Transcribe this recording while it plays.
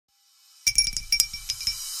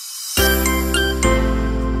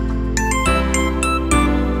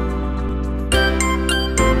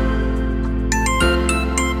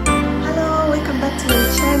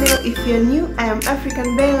if you're new, I am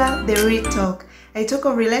African Bella, the Real Talk. I talk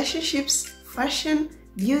of relationships, fashion,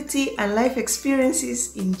 beauty, and life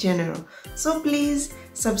experiences in general. So please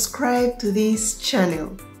subscribe to this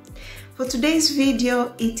channel. For today's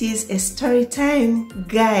video, it is a story time,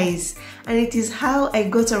 guys, and it is how I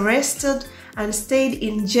got arrested and stayed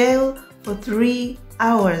in jail for 3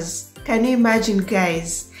 hours. Can you imagine,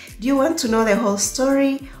 guys? Do you want to know the whole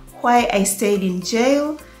story, why I stayed in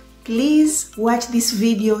jail? Please watch this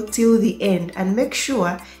video till the end and make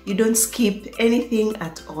sure you don't skip anything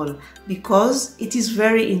at all, because it is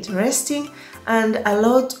very interesting and a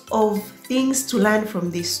lot of things to learn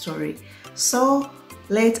from this story. So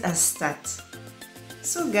let us start.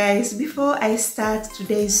 So guys, before I start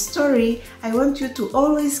today's story, I want you to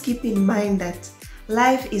always keep in mind that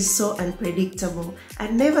life is so unpredictable,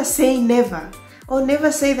 and never say never, or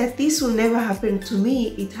never say that this will never happen to me.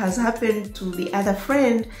 It has happened to the other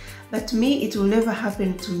friend, but me, it will never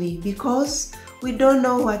happen to me, because we don't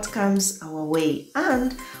know what comes our way,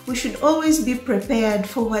 and we should always be prepared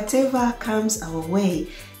for whatever comes our way.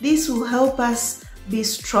 This will help us be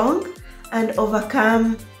strong and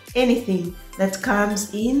overcome anything that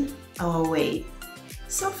comes in our way.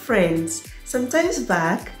 So friends, sometimes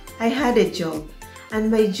back I had a job, and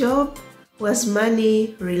my job was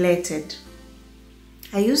money related.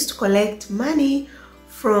 I used to collect money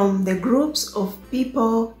from the groups of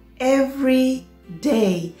people every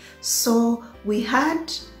day. So we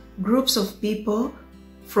had groups of people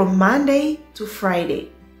from Monday to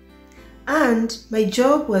Friday, and my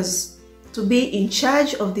job was to be in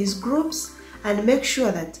charge of these groups and make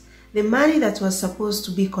sure that the money that was supposed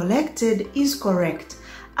to be collected is correct.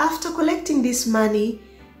 After collecting this money,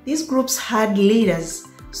 these groups had leaders,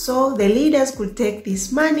 so the leaders could take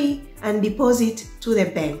this money and deposit to the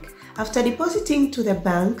bank. After depositing to the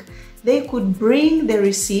bank, they could bring the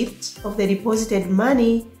receipt of the deposited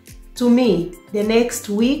money to me the next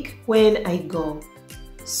week when I go.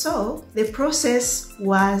 So the process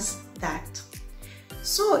was that.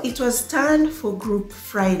 So it was time for Group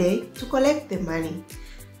Friday to collect the money.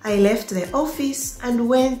 I left the office and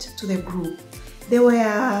went to the group. There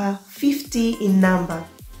were 50 in number,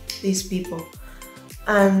 these people.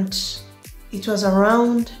 And it was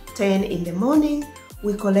around 10 in the morning.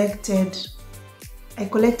 I collected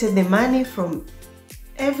the money from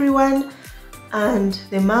everyone, and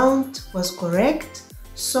the amount was correct.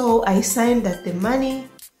 So I signed that the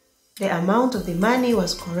amount of the money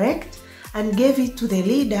was correct, and gave it to the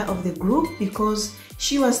leader of the group, because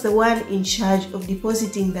she was the one in charge of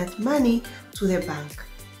depositing that money to the bank.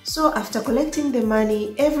 So after collecting the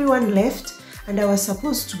money, everyone left and I was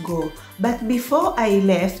supposed to go. But before I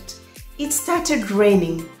left, it started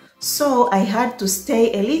raining. So I had to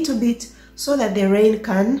stay a little bit so that the rain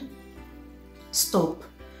can stop.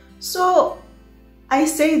 So I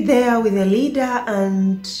stayed there with the leader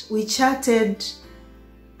and we chatted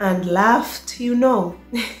and laughed, you know,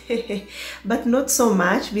 but not so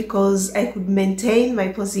much, because I could maintain my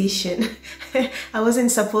position. I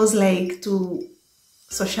wasn't supposed to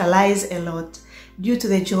socialize a lot due to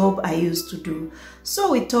the job I used to do.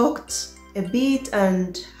 So we talked a bit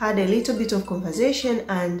and had a little bit of conversation,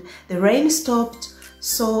 and the rain stopped.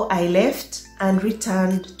 So I left and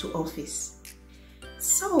returned to office.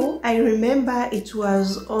 So I remember it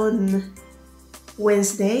was on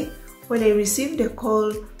Wednesday when I received a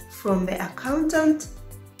call from the accountant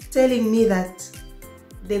telling me that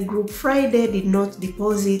the Group Friday did not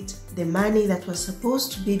deposit the money that was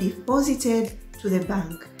supposed to be deposited to the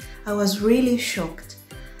bank. I was really shocked.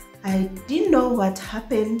 I didn't know what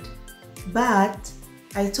happened, but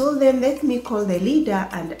I told them, let me call the leader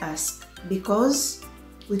and ask, because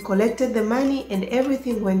we collected the money and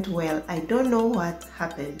everything went well. I don't know what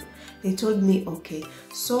happened. They told me okay.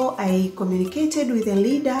 So I communicated with the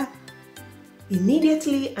leader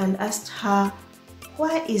immediately and asked her,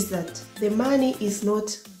 why is that the money is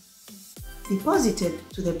not deposited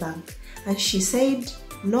to the bank? And she said,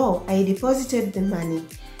 no, I deposited the money.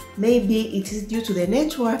 Maybe it is due to the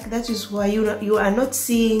network, that is why you are not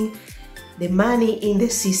seeing the money in the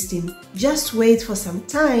system. Just wait for some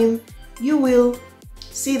time, you will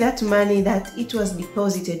see that money that it was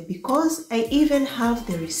deposited, because I even have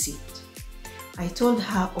the receipt. I told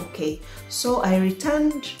her okay. So I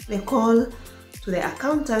returned the call to the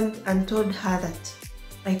accountant and told her that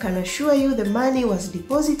I can assure you the money was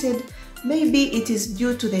deposited. Maybe it is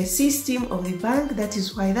due to the system of the bank, that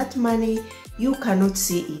is why that money you cannot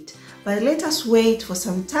see it. But let us wait for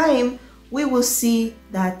some time, we will see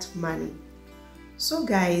that money. So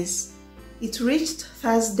guys, it reached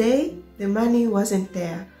Thursday, the money wasn't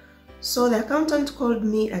there. So the accountant called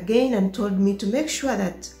me again and told me to make sure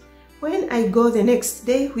that when I go the next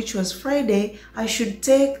day, which was Friday, I should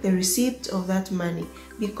take the receipt of that money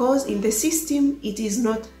because in the system it is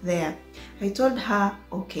not there. I told her,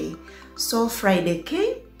 okay. So Friday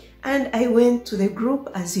came and I went to the group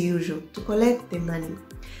as usual to collect the money.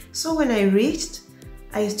 So when I reached,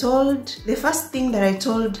 the first thing that I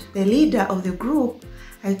told the leader of the group,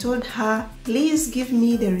 I told her, please give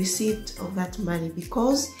me the receipt of that money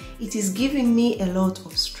because it is giving me a lot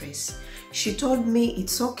of stress. She told me,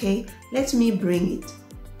 it's okay, let me bring it.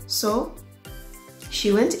 So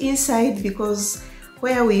she went inside because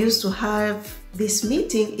where we used to have this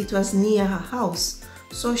meeting, it was near her house.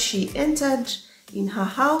 So she entered in her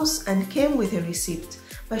house and came with a receipt.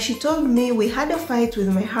 But she told me we had a fight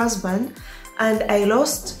with my husband and I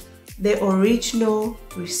lost the original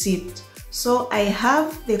receipt. So I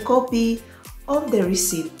have the copy of the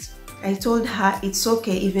receipt. I told her it's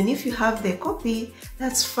okay, even if you have the copy,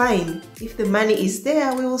 that's fine. If the money is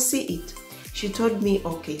there, we will see it. She told me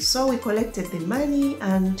okay. So we collected the money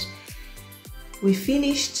and we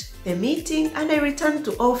finished the meeting and I returned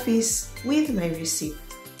to office with my receipt.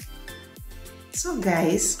 So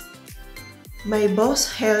guys, my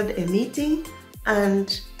boss held a meeting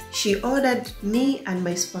and she ordered me and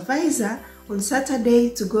my supervisor on Saturday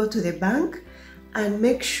to go to the bank and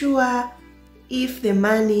make sure if the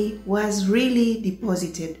money was really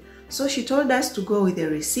deposited. So she told us to go with the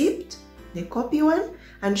receipt, the copy one,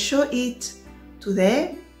 and show it to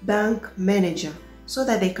the bank manager so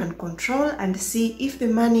that they can control and see if the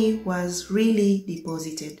money was really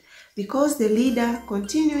deposited. Because the leader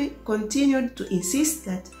continued to insist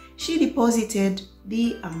that she deposited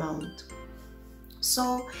the amount.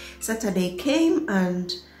 So Saturday came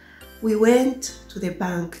and we went to the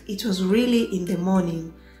bank. It was really in the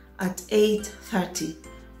morning at 8:30.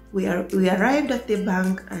 We arrived at the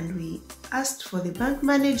bank and we asked for the bank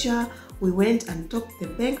manager. We went and talked to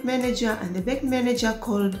the bank manager and the bank manager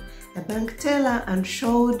called the bank teller and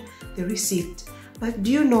showed the receipt. But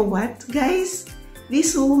do you know what, guys?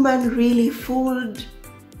 This woman really fooled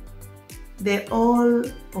all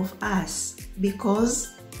of us because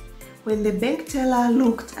when the bank teller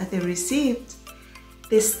looked at the receipt,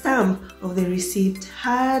 the stamp of the receipt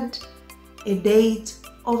had a date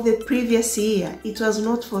of the previous year. It was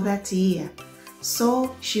not for that year.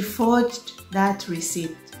 So she forged that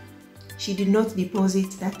receipt. She did not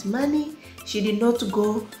deposit that money. She did not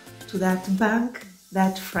go to that bank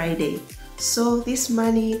that Friday. So this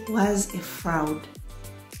money was a fraud.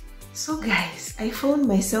 So guys, I found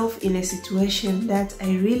myself in a situation that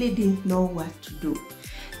I really didn't know what to do.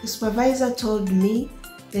 The supervisor told me,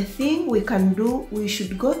 the thing we can do, we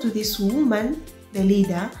should go to this woman, the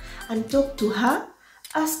leader, and talk to her,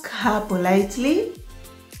 ask her politely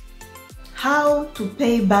how to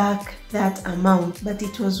pay back that amount. But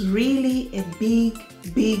it was really a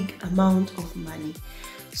big amount of money.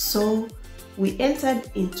 So we entered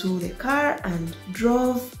into the car and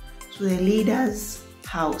drove to the leader's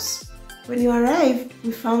house. When we arrived,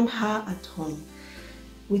 we found her at home.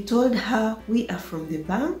 We told her we are from the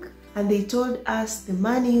bank and they told us the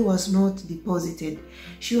money was not deposited.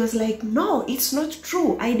 She was like, no, it's not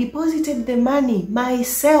true. I deposited the money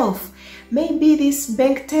myself. Maybe this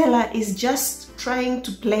bank teller is just trying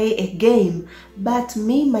to play a game. But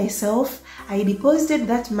me, myself, I deposited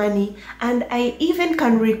that money and I even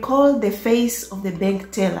can recall the face of the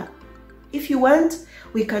bank teller. If you want,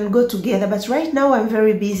 we can go together, but right now I'm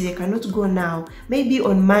very busy. I cannot go now. Maybe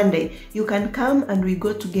on Monday you can come and we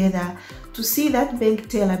go together to see that bank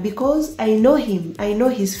teller because I know him. I know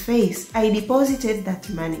his face. I deposited that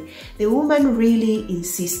money. The woman really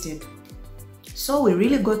insisted. So we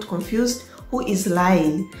really got confused. Who is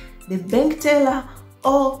lying? The bank teller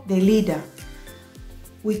or the leader?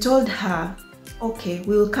 We told her, okay,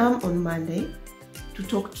 we will come on Monday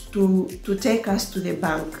to take us to the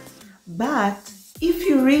bank. But if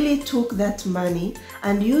you really took that money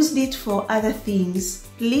and used it for other things,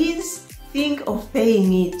 please think of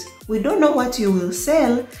paying it. We don't know what you will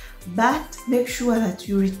sell, but make sure that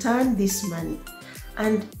you return this money.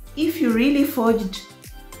 And if you really forged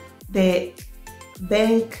the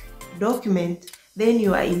bank document, then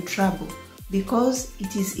you are in trouble because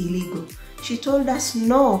it is illegal. She told us,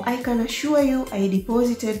 no, I can assure you I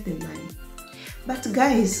deposited the money. But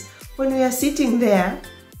guys, when we are sitting there,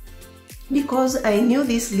 because I knew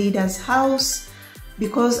this leader's house,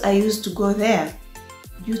 because I used to go there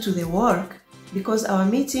due to the work, because our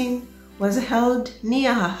meeting was held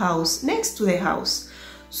near her house, next to the house.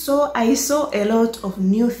 So I saw a lot of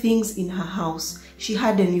new things in her house. She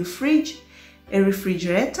had a new fridge, a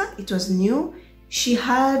refrigerator, it was new. She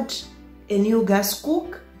had a new gas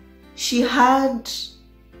cook. She had,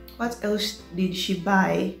 what else did she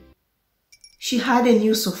buy? she had a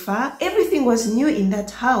new sofa. Everything was new in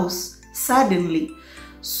that house suddenly.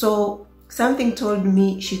 So something told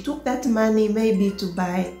me she took that money maybe to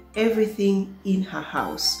buy everything in her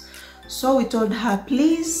house. So we told her,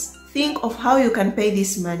 please think of how you can pay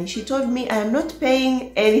this money. She told me, I am not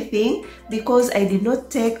paying anything because I did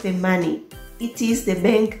not take the money. It is the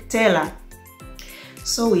bank teller.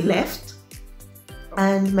 So we left,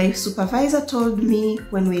 and my supervisor told me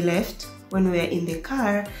when we left, when we were in the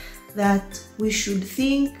car, that we should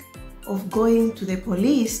think of going to the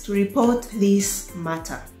police to report this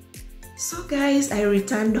matter. So guys, I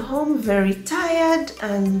returned home very tired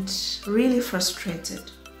and really frustrated.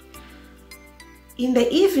 In the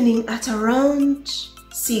evening at around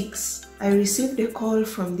 6, I received a call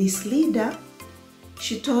from this leader.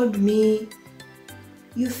 She told me,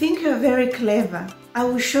 you think you're very clever. I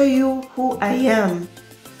will show you who I am.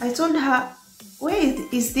 I told her, where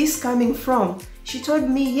is this coming from? She told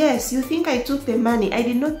me, yes, you think I took the money. I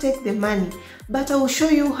did not take the money, but I will show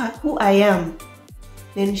you who I am.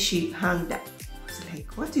 Then she hung up. I was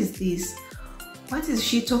like, what is this? What is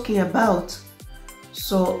she talking about?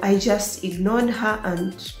 So I just ignored her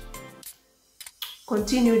and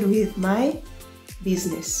continued with my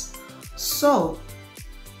business. So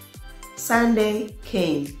Sunday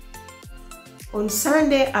came. On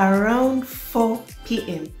Sunday around 4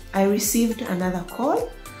 p.m. I received another call,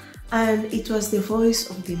 and it was the voice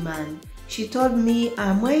of the man. She told me,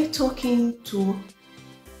 am I talking to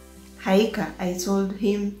Haika? I told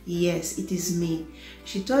him, yes, it is me.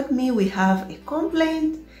 She told me, we have a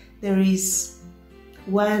complaint. There is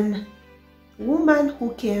one woman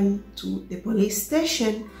who came to the police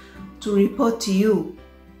station to report to you.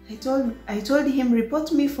 I told him,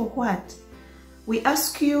 report me for what? We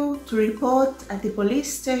ask you to report at the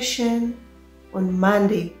police station on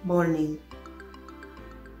Monday morning.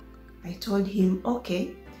 I told him,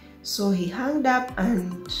 okay. So he hung up,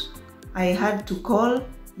 and I had to call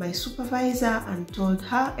my supervisor and told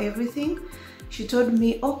her everything. She told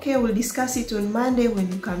me, okay, we'll discuss it on Monday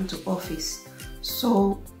when you come to office.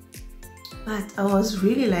 So, but I was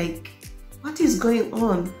really like, what is going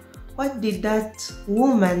on? What did that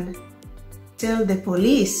woman tell the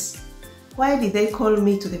police? Why did they call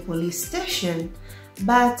me to the police station?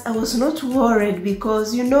 But I was not worried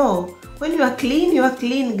because, you know, when you are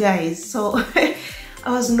clean, guys. So I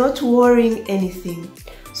was not worrying anything.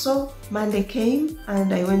 So Monday came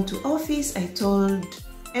and I went to office. I told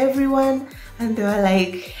everyone, and they were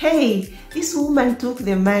like, hey, this woman took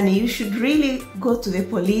the money. You should really go to the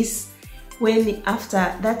police. When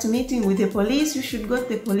after that meeting with the police, you should go to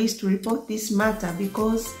the police to report this matter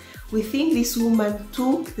because we think this woman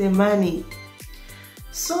took the money.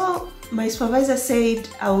 So my supervisor said,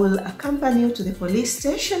 I will accompany you to the police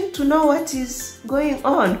station to know what is going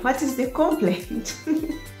on. What is the complaint?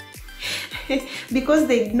 Because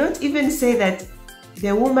they did not even say that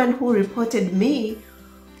the woman who reported me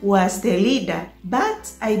was the leader,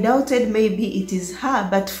 but I doubted maybe it is her,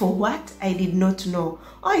 but for what, I did not know.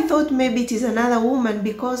 I thought maybe it is another woman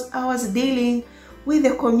because I was dealing with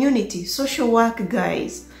the community, social work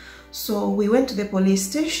guys. So we went to the police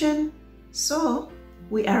station. So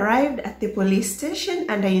we arrived at the police station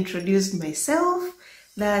and I introduced myself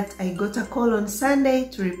that I got a call on Sunday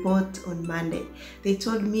to report on Monday. They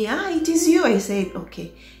told me, it is you. I said,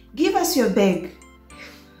 okay, give us your bag.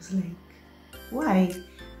 I was like, why?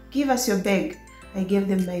 Give us your bag. I gave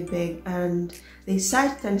them my bag and they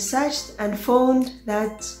searched and found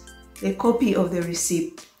that the copy of the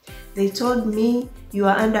receipt. They told me, you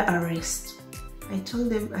are under arrest. I told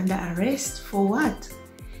them, under arrest for what?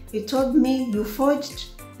 They told me, you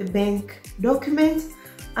forged the bank document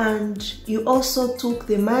and you also took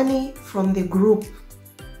the money from the group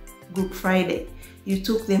Friday. You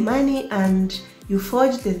took the money and you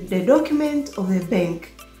forged the document of the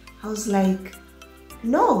bank. I was like,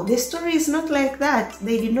 no, the story is not like that.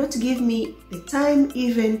 They did not give me the time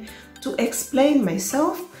even to explain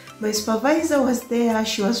myself. My supervisor was there.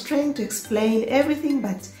 She was trying to explain everything,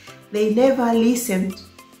 but they never listened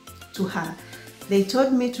to her. They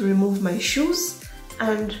told me to remove my shoes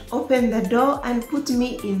and open the door and put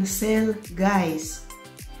me in cell, guys.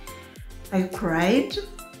 I cried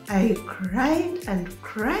and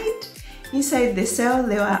cried. Inside the cell,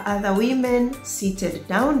 there were other women seated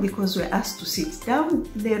down because we're asked to sit down.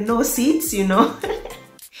 There are no seats, you know.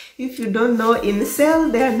 If you don't know, in the cell,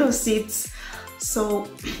 there are no seats. So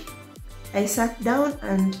I sat down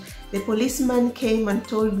and the policeman came and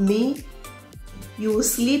told me, you will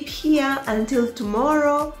sleep here until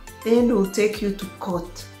tomorrow, then we'll take you to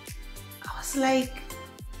court. I was like,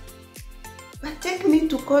 but take me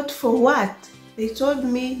to court for what? They told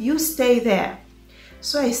me, you stay there.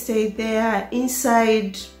 So I stayed there.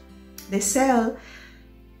 Inside the cell,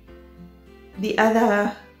 the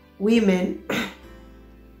other women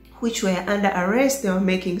which were under arrest, they were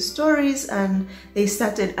making stories, and they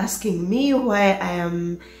started asking me why I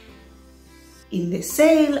am in the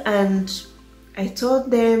cell, and I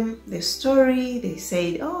told them the story. They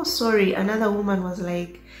said, oh sorry. Another woman was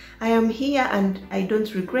like, I am here and I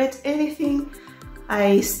don't regret anything.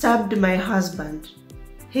 I stabbed my husband.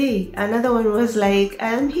 Hey, another one was like,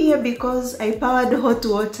 I am here because I poured hot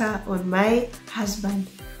water on my husband.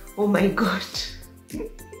 Oh my God.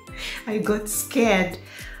 I got scared,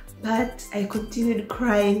 but I continued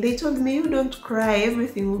crying. They told me, you don't cry,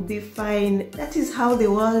 everything will be fine. That is how the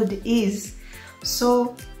world is.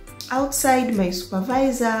 So outside, my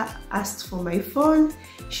supervisor asked for my phone.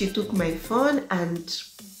 She took my phone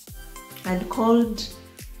and called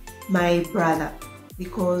my brother,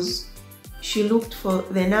 because she looked for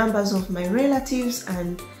the numbers of my relatives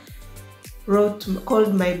and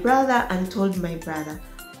called my brother and told my brother.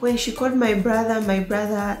 When she called my brother,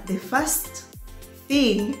 the first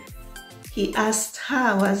thing he asked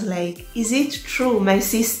her was like, is it true my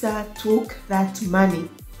sister took that money?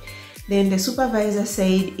 Then the supervisor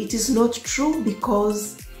said, it is not true,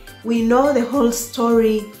 because we know the whole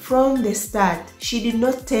story from the start. She did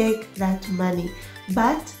not take that money,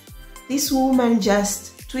 but this woman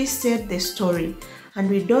just twisted the story, and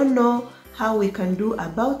we don't know how we can do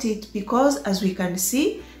about it, because as we can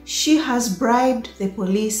see, she has bribed the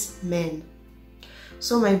policemen.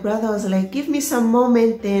 So my brother was like, give me some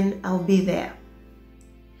moment, then I'll be there.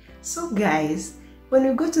 So guys, when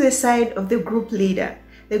we go to the side of the group leader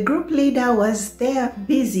was there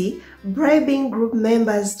busy bribing group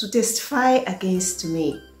members to testify against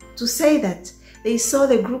me, to say that they saw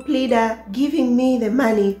the group leader giving me the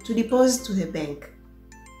money to deposit to the bank.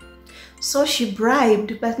 So she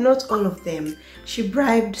bribed, but not all of them. She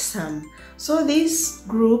bribed some. So these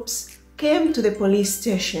groups came to the police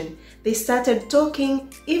station. They started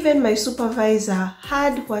talking. Even my supervisor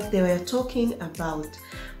heard what they were talking about.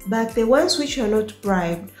 But the ones which were not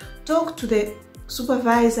bribed talked to the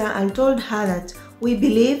supervisor and told her that we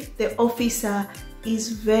believe the officer is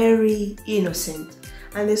very innocent.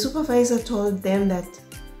 And the supervisor told them that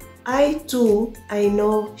I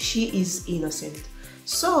know she is innocent.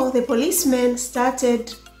 So the policemen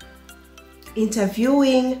started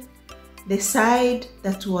interviewing the side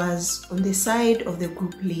that was on the side of the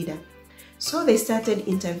group leader. So they started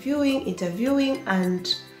interviewing,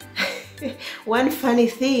 and one funny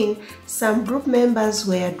thing, some group members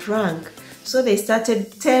were drunk. So they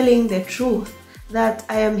started telling the truth that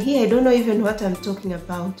I am here, I don't know even what I'm talking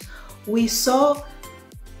about. We saw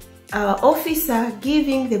our officer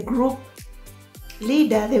giving the group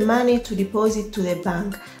leader the money to deposit to the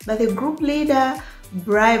bank, but the group leader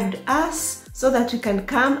bribed us so that we can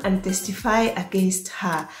come and testify against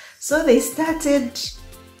her. So they started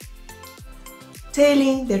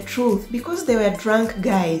telling the truth because they were drunk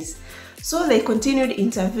guys. So they continued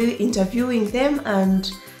interviewing them,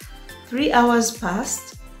 and 3 hours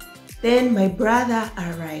passed. Then my brother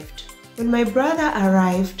arrived. When my brother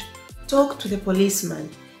arrived, talked to the policeman.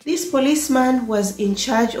 This policeman was in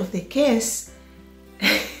charge of the case.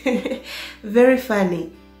 Very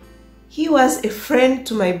funny. He was a friend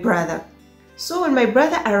to my brother. So when my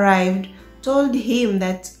brother arrived, told him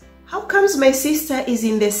that, how comes my sister is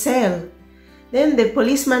in the cell? Then the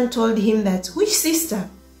policeman told him that, which sister?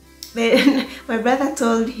 Then my brother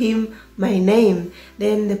told him my name.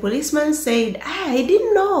 Then the policeman said, I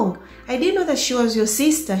didn't know. I didn't know that she was your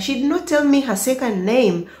sister. She did not tell me her second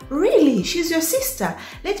name. Really? She's your sister?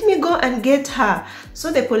 Let me go and get her.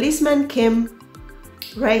 So the policeman came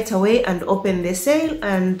right away and opened the cell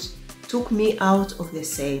and took me out of the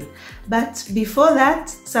cell. But before that,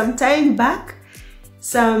 some time back,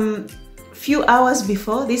 some few hours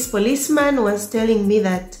before, this policeman was telling me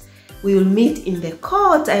that we will meet in the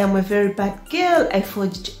court. I am a very bad girl. I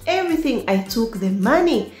forged everything. I took the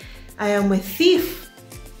money. I am a thief.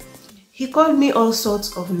 He called me all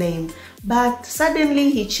sorts of names. But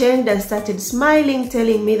suddenly he changed and started smiling,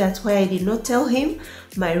 telling me that why I did not tell him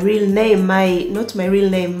my real name, not my real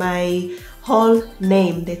name, my whole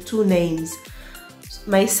name, the two names,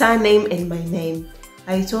 my surname and my name.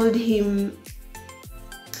 I told him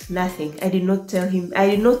nothing. I did not tell him. I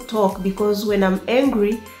did not talk because when I'm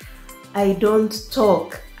angry, I don't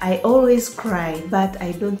talk. I always cry, but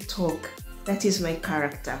I don't talk. That is my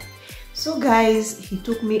character. So guys, he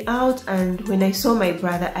took me out, and when I saw my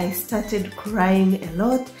brother, I started crying a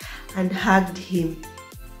lot and hugged him.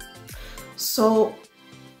 So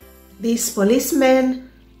this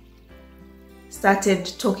policeman started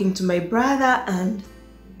talking to my brother and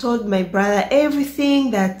told my brother everything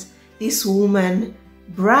that this woman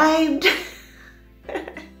bribed,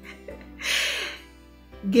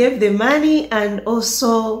 gave the money, and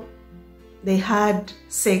also they had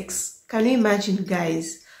sex. Can you imagine,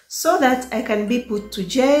 guys? So that I can be put to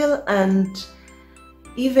jail and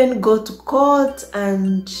even go to court,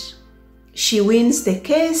 and she wins the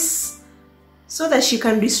case so that she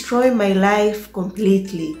can destroy my life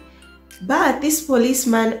completely. But this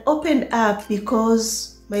policeman opened up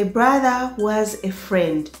because my brother was a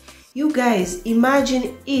friend. You guys,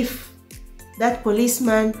 imagine if that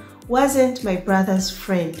policeman wasn't my brother's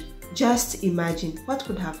friend. Just imagine what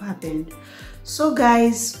could have happened. So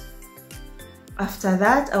guys, after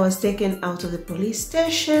that I was taken out of the police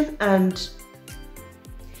station and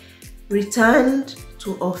returned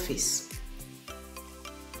to office.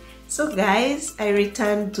 So guys, I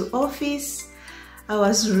returned to office. I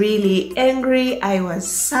was really angry. I was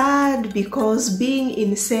sad because being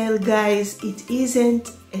in cell, guys, it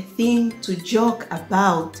isn't a thing to joke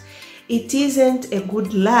about. It isn't a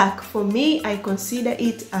good luck. For me, I consider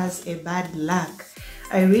it as a bad luck.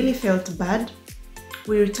 I really felt bad.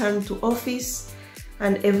 We returned to office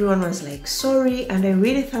and everyone was like sorry, and I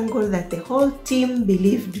really thank God that the whole team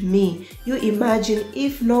believed me. You imagine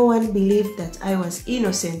if no one believed that I was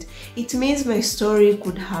innocent, it means my story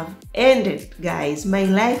could have ended, guys. My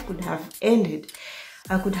life could have ended.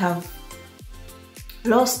 I could have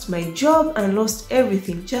lost my job and lost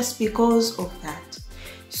everything just because of that.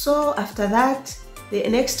 So after that, the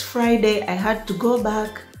next Friday I had to go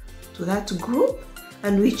back to that group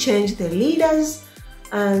and we changed the leaders.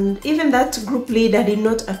 And even that group leader did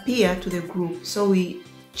not appear to the group. So we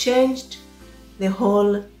changed the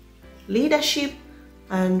whole leadership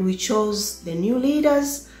and we chose the new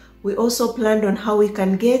leaders. We also planned on how we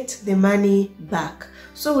can get the money back.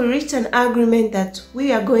 So we reached an agreement that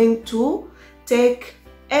we are going to take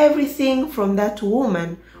everything from that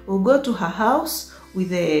woman. We'll go to her house with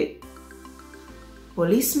the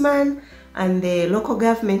policeman and the local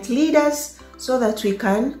government leaders so that we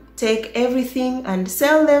can take everything and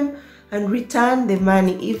sell them and return the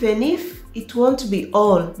money, even if it won't be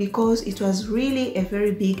all, because it was really a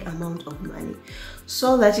very big amount of money.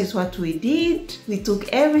 So that is what we did. We took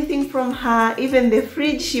everything from her, even the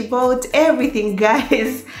fridge she bought, everything,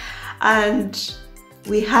 guys, and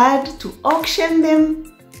we had to auction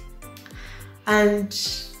them and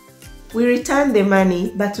we returned the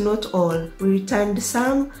money, but not all. We returned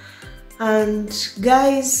some. And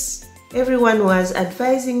guys, everyone was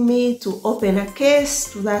advising me to open a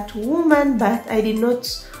case to that woman, but I did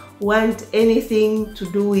not want anything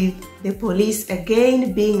to do with the police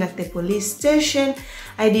again, being at the police station.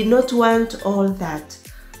 I did not want all that.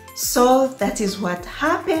 So that is what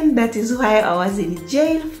happened. That is why I was in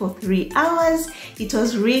jail for 3 hours. It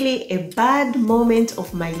was really a bad moment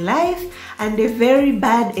of my life and a very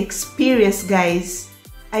bad experience, guys.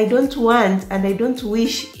 I don't want and I don't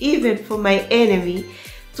wish even for my enemy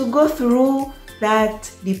to go through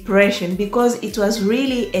that depression, because it was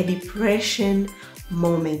really a depression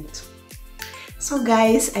moment. So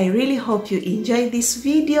guys, I really hope you enjoyed this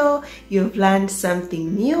video. You've learned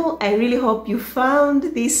something new. I really hope you found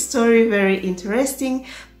this story very interesting.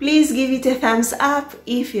 Please give it a thumbs up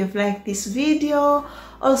if you've liked this video.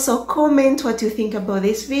 Also comment what you think about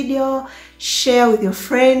this video. Share with your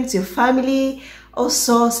friends, your family.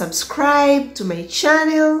 Also subscribe to my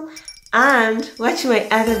channel and watch my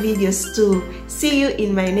other videos too. See you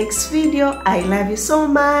in my next video. I love you so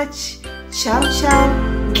much. Ciao,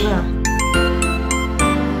 ciao.